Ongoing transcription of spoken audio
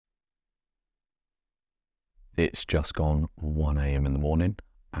It's just gone 1 AM in the morning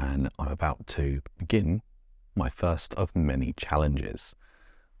and I'm about to begin my first of many challenges.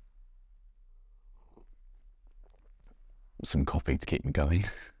 Some coffee to keep me going.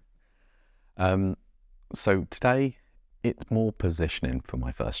 So today it's more positioning for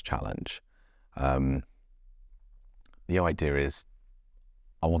my first challenge. The idea is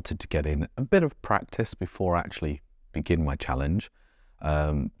I wanted to get in a bit of practice before I actually begin my challenge.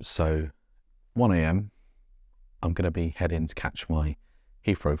 So 1 AM, I'm going to be heading to catch my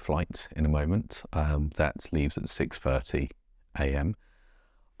Heathrow flight in a moment. That leaves at 6:30 AM.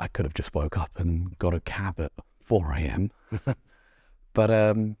 I could have just woke up and got a cab at 4 AM. But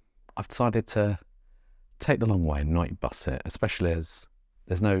I've decided to take the long way and night bus it, especially as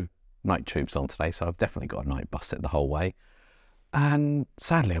there's no night tubes on today, so I've definitely got to night bus it the whole way. And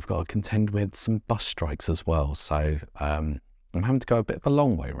sadly, I've got to contend with some bus strikes as well, so I'm having to go a bit of a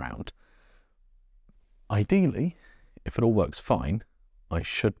long way round. Ideally, if it all works fine, I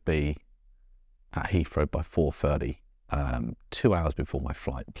should be at Heathrow by 4:30, 2 hours before my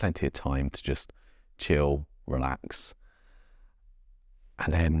flight. Plenty of time to just chill, relax,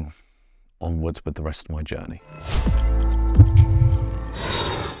 and then onwards with the rest of my journey.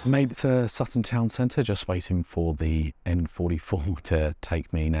 Made it to Sutton Town Centre, just waiting for the N44 to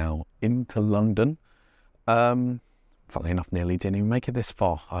take me now into London. Funnily enough, nearly didn't even make it this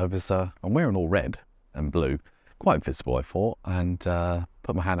far. I'm wearing all red and blue, quite visible I thought, and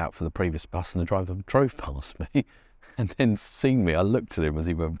put my hand out for the previous bus and the driver drove past me and then seeing me, I looked at him as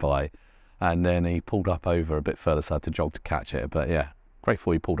he went by and then he pulled up over a bit further, so I had to jog to catch it. But yeah,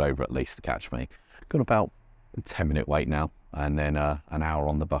 grateful he pulled over at least to catch me. Got about a 10-minute wait now and then an hour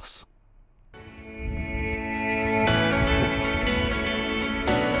on the bus.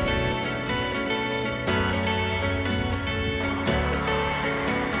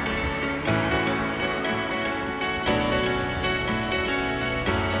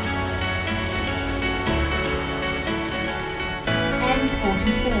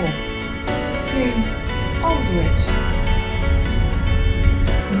 Aldwych,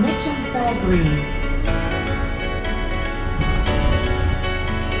 Mitch and Fair Green.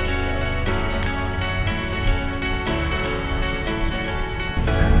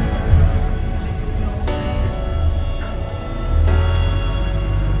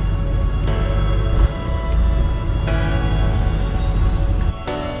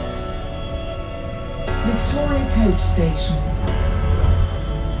 Victoria Coach Station.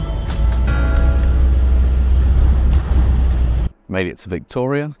 Made it to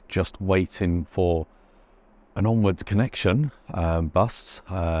Victoria, just waiting for an onwards connection bus,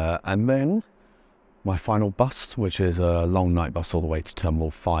 and then my final bus, which is a long night bus all the way to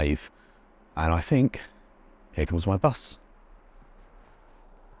Terminal 5. And I think, here comes my bus.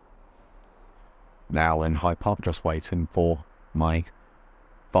 Now in Hyde Park, just waiting for my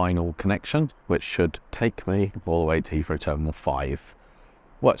final connection, which should take me all the way to Heathrow Terminal 5.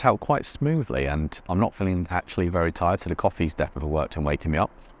 Worked out quite smoothly and I'm not feeling actually very tired, so the coffee's definitely worked in waking me up,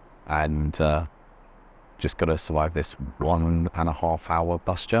 and just got to survive this 1.5 hour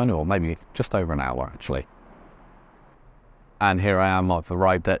bus journey, or maybe just over an hour actually. And here I am, I've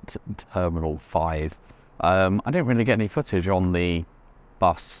arrived at Terminal 5. I didn't really get any footage on the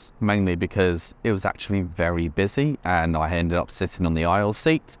bus, mainly because it was actually very busy and I ended up sitting on the aisle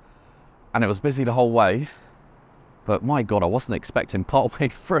seat and it was busy the whole way. But my God, I wasn't expecting partway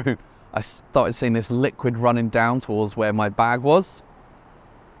through, I started seeing this liquid running down towards where my bag was.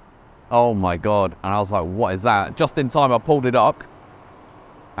 Oh my God. And I was like, what is that? Just in time, I pulled it up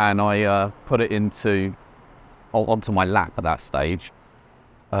and I put it onto my lap at that stage.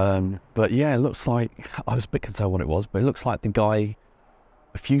 But yeah, it looks like, I was a bit concerned what it was, but it looks like the guy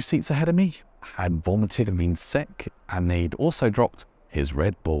a few seats ahead of me had vomited and been sick, and they'd also dropped his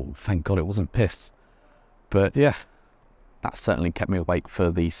Red Bull. Thank God it wasn't piss. But yeah, that certainly kept me awake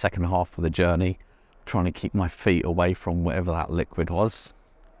for the second half of the journey, trying to keep my feet away from whatever that liquid was.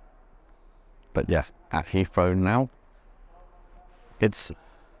 But yeah, at Heathrow now. It's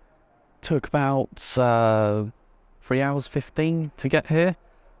took about 3 hours 15 to get here.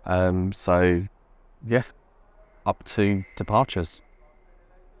 So yeah, up to departures.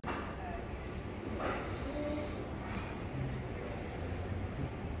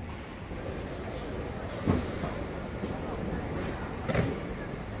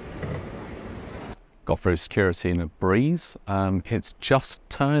 Got through security in a breeze. It's just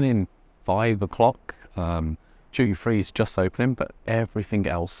turning 5 o'clock. Duty free is just opening, but everything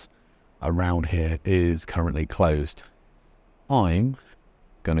else around here is currently closed. I'm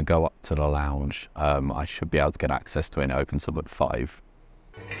going to go up to the lounge. I should be able to get access to it, and it opens up at 5.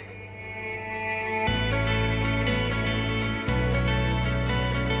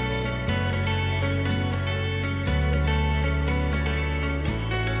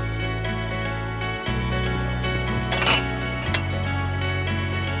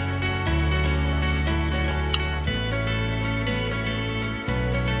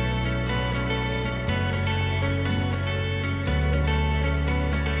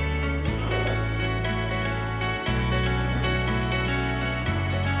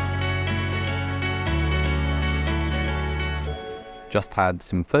 just had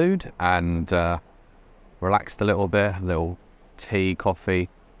some food and relaxed a little bit, a little tea, coffee.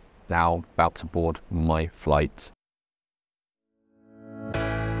 Now about to board my flight.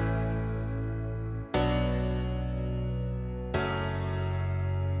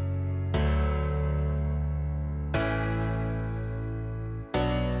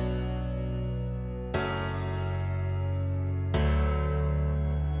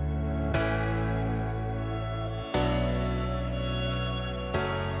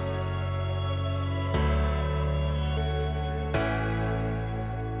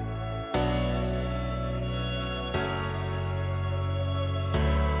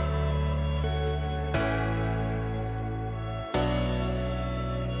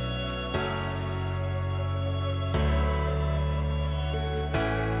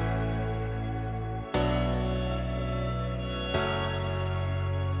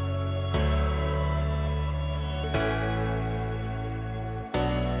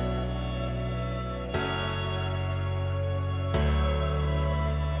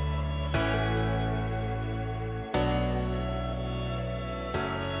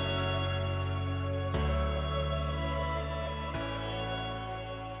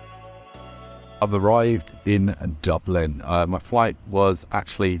 I've arrived in Dublin. My flight was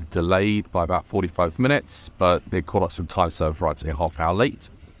actually delayed by about 45 minutes, but they caught up some time, so I've arrived a half hour late.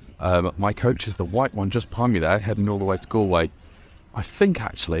 My coach is the white one just behind me there, heading all the way to Galway. I think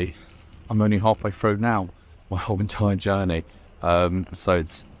actually I'm only halfway through now, my whole entire journey. So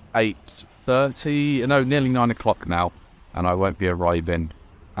it's 8:30, no, nearly 9 o'clock now, and I won't be arriving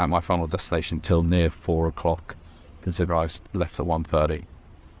at my final destination till near 4 o'clock, considering I left at 1:30.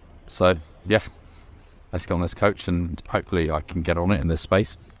 So yeah, let's get on this coach and hopefully I can get on it in this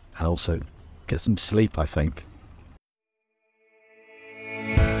space and also get some sleep, I think.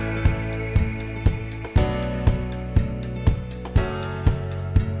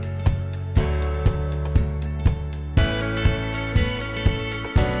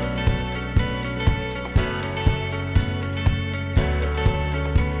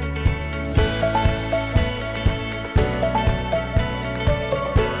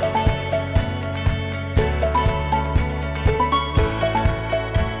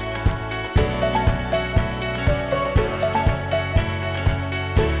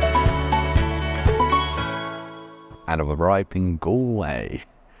 And I've arrived in Galway.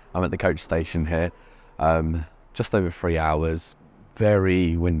 I'm at the coach station here, just over 3 hours,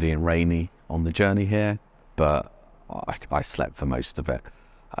 very windy and rainy on the journey here, but I slept for most of it.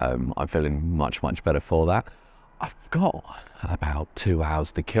 I'm feeling much better for that. I've got about 2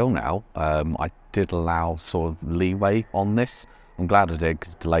 hours to kill now. I did allow sort of leeway on this. I'm glad I did,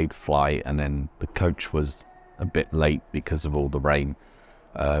 because delayed flight, and then the coach was a bit late because of all the rain.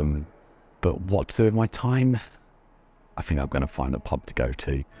 But what to do with my time? I think I'm going to find a pub to go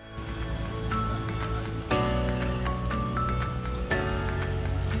to.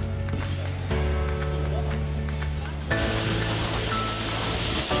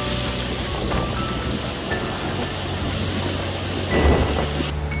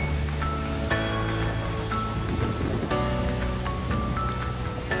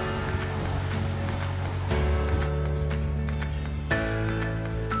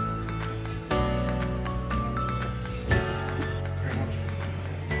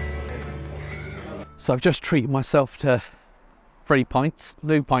 So I've just treated myself to 3 pints,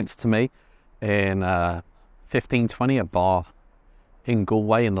 new pints to me, in 15:20, a bar in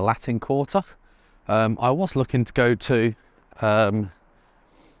Galway in the Latin Quarter. I was looking to go to, I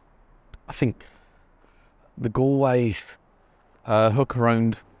think, the Galway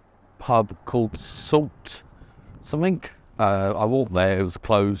hooker-owned pub called Salt something. I walked there, it was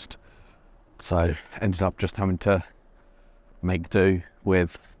closed, so ended up just having to make do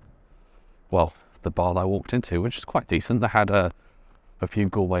with, well, the bar that I walked into, which is quite decent. They had a few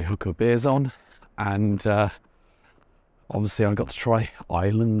Galway hooker beers on, and obviously I got to try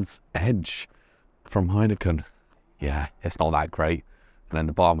Island's Edge from Heineken. Yeah, it's not that great. And then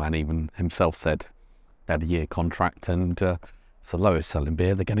the barman even himself said they had a year contract, and it's the lowest selling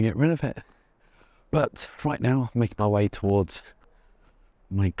beer, they're going to get rid of it. But right now I'm making my way towards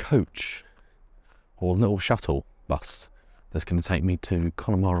my coach, or little shuttle bus that's going to take me to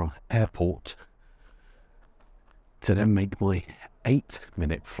Connemara Airport to then make my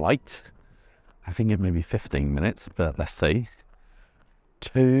 8-minute flight. I think it may be 15 minutes, but let's see,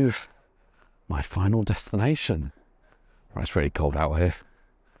 to my final destination. Right, it's really cold out here.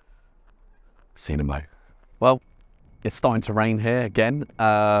 See you in a mo. Well, it's starting to rain here again,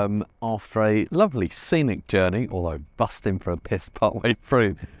 after a lovely scenic journey, although busting for a piss partway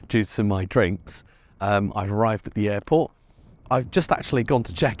through due to my drinks. I've arrived at the airport. I've just actually gone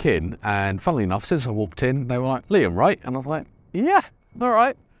to check in, and funnily enough, since I walked in, they were like, Liam, right? And I was like, yeah, all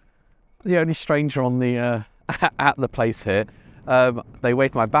right. The only stranger on the at the place here. They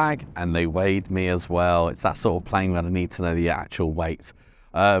weighed my bag and they weighed me as well. It's that sort of plane where I need to know the actual weight.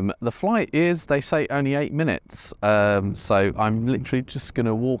 The flight is, they say, only 8 minutes. So I'm literally just going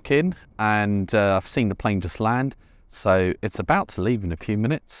to walk in, and I've seen the plane just land. So it's about to leave in a few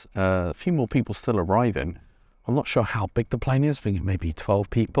minutes. A few more people still arriving. I'm not sure how big the plane is. I think it may be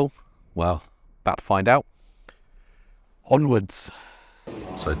 12 people. Well, about to find out. Onwards.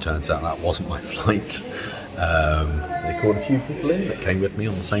 So it turns out that wasn't my flight. They called a few people in that came with me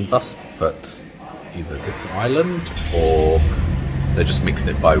on the same bus, but either a different island or they just mixed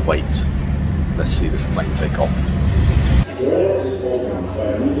it by weight. Let's see this plane take off.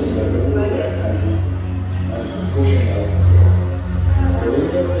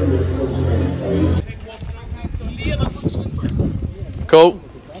 Cool.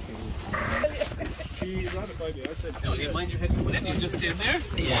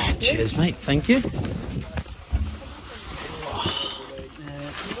 Yeah, cheers, mate. Thank you.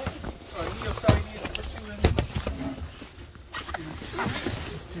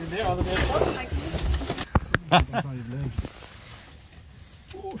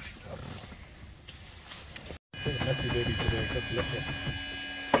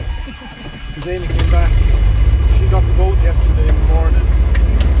 Because Amy came back, she got the boat yesterday in the morning,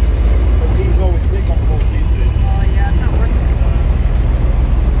 because he's always sick on the boat these days. Oh yeah, it's not working.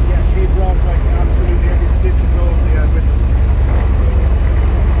 Yeah, she brought like absolutely every stitch of clothes he had with him. So,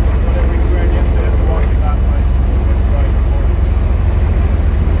 whatever he was wearing yesterday, I had to wash it last night. It was dry in the morning.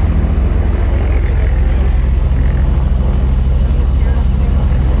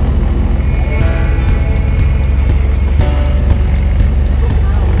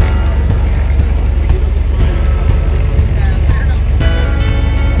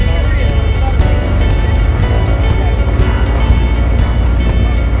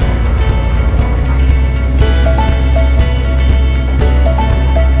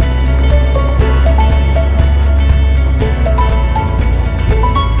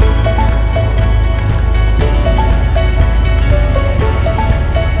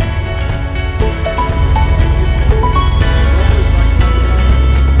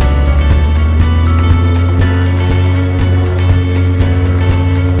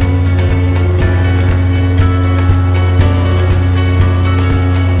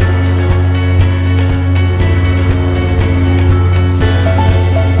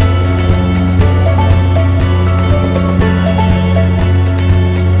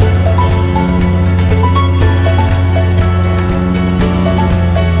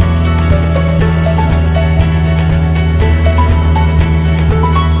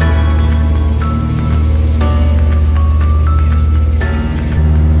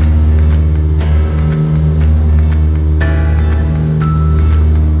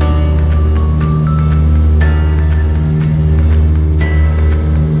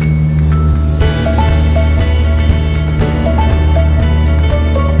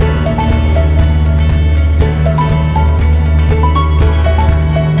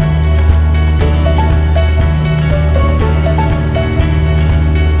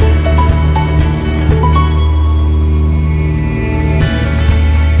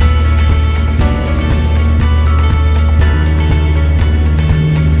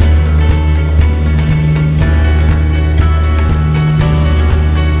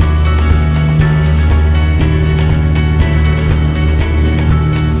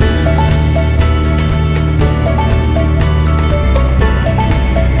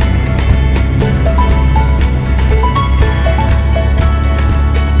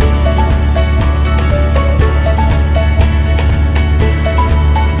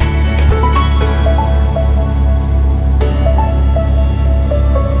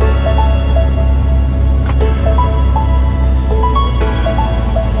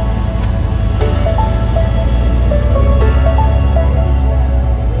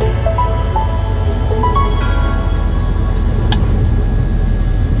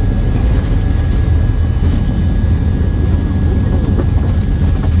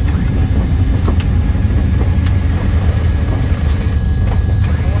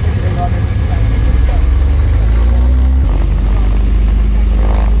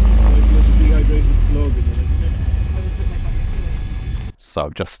 So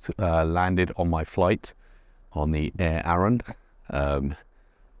I've just landed on my flight on the Air Aran.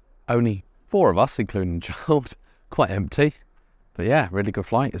 Only 4 of us, including the child, quite empty. But yeah, really good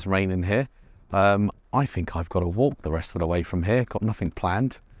flight. It's raining here. I think I've got to walk the rest of the way from here. Got nothing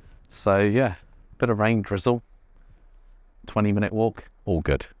planned. So yeah, bit of rain drizzle. 20-minute walk, all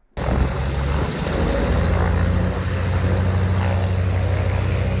good.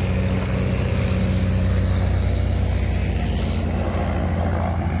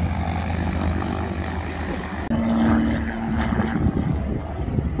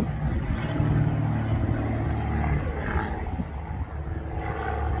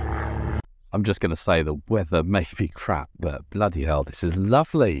 I'm just going to say the weather may be crap, but bloody hell, this is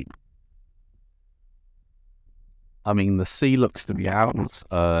lovely. I mean, the sea looks to be out,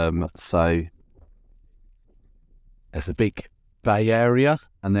 so there's a big bay area,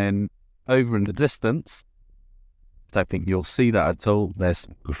 and then over in the distance, I don't think you'll see that at all, there's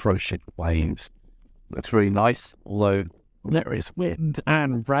crushing waves. Looks really nice, although there is wind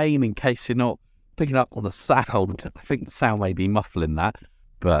and rain in case you're not picking up on the sound. I think the sound may be muffling that,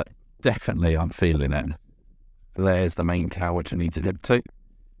 but definitely I'm feeling it. There's the main tower which I need to get to.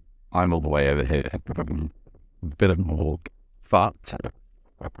 I'm all the way over here. A bit of a walk, but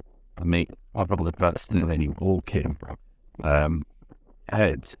I mean, I'm probably the first thing any walking.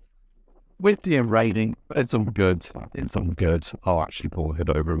 It's windy and raining, but it's all good. It's all good. I'll actually pull my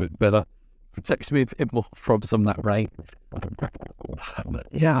hood over a bit better. Protects me a bit more from some of that rain.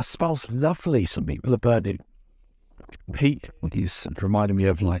 Yeah, it smells lovely. Some people are burning peat. He's reminding me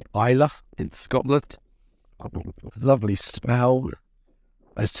of like Islay in Scotland. Lovely smell.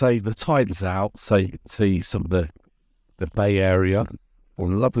 I say the tide is out, so you can see some of the bay area, or a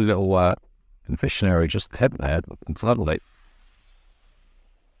lovely little fishing area just ahead there. It's lovely.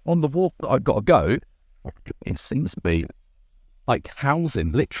 On the walk that I've got to go, it seems to be like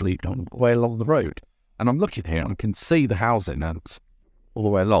housing literally all the way along the road. And I'm looking here and I can see the housing and all the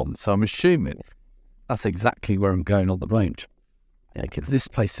way along. So I'm assuming that's exactly where I'm going on the road. Yeah, because this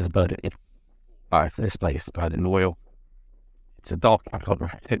place is burning. This place is burning oil. It's a dark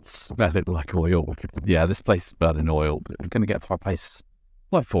colour. It's smelling like oil. Yeah, this place is burning oil. But we're going to get to our place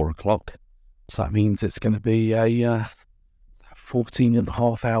like 4 o'clock. So that means it's going to be a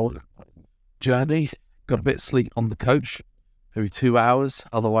 14.5-hour journey. Got a bit of sleep on the coach. Maybe 2 hours.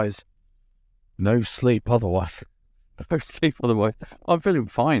 Otherwise, no sleep otherwise. No sleep otherwise. I'm feeling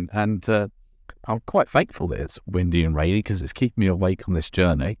fine. And I'm quite thankful that it's windy and rainy because it's keeping me awake on this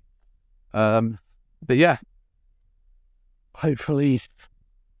journey. But yeah. Hopefully,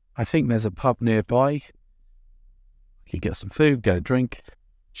 I think there's a pub nearby. You can get some food, get a drink,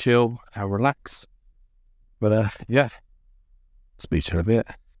 chill, and relax. But yeah, speak to you in a bit.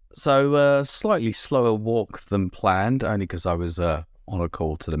 So slightly slower walk than planned, only because I was on a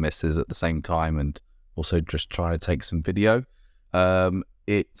call to the missus at the same time and also just trying to take some video.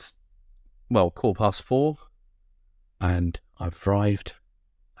 It's, well, 4:15, and I've arrived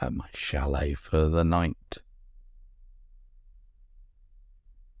at my chalet for the night.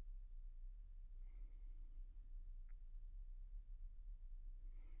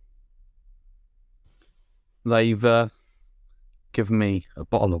 They've given me a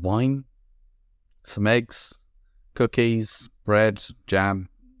bottle of wine, some eggs, cookies, bread, jam,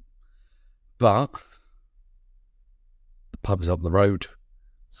 but the pub's up the road,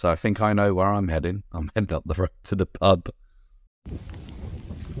 so I think I know where I'm heading. I'm heading up the road to the pub.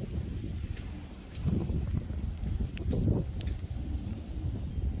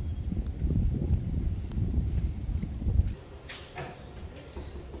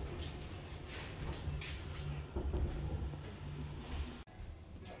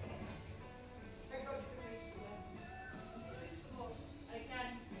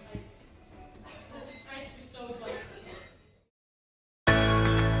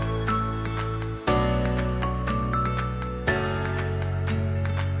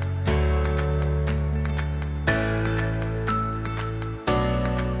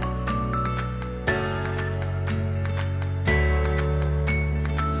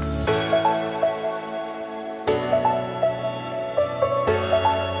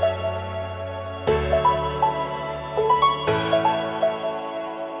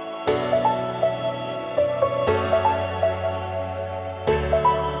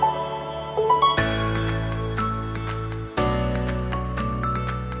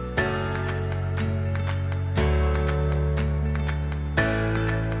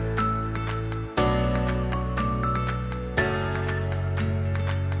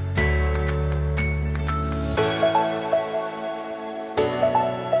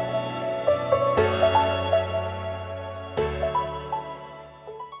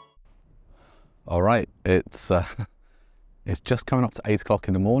 All right, it's just coming up to 8 o'clock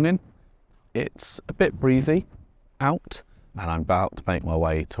in the morning. It's a bit breezy out, and I'm about to make my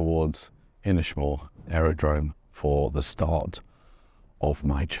way towards Inishmore Aerodrome for the start of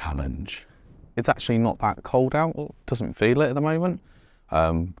my challenge. it's actually not that cold out. It doesn't feel it at the moment.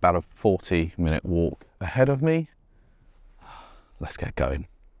 About a 40-minute walk ahead of me. Let's get going.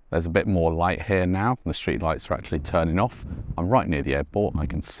 There's a bit more light here now. The street lights are actually turning off. I'm right near the airport. I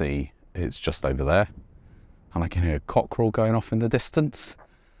can see it's just over there. And I can hear a cockerel going off in the distance.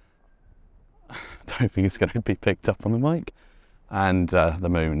 I don't think it's going to be picked up on the mic. And the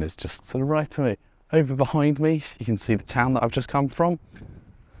moon is just to the right of me. Over behind me, you can see the town that I've just come from.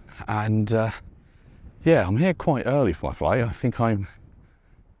 And yeah, I'm here quite early for my flight. I think I'm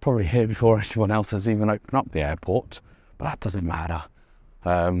probably here before anyone else has even opened up the airport, but that doesn't matter.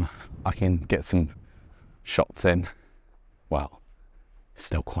 I can get some shots in. Well, it's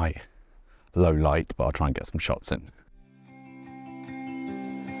still quite low light, but I'll try and get some shots in.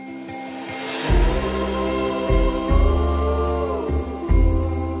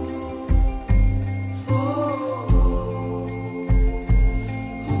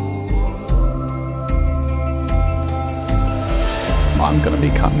 I'm going to be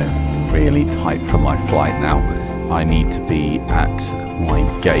cutting it really tight for my flight now. I need to be at my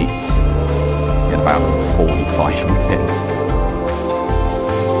gate in about 45 minutes.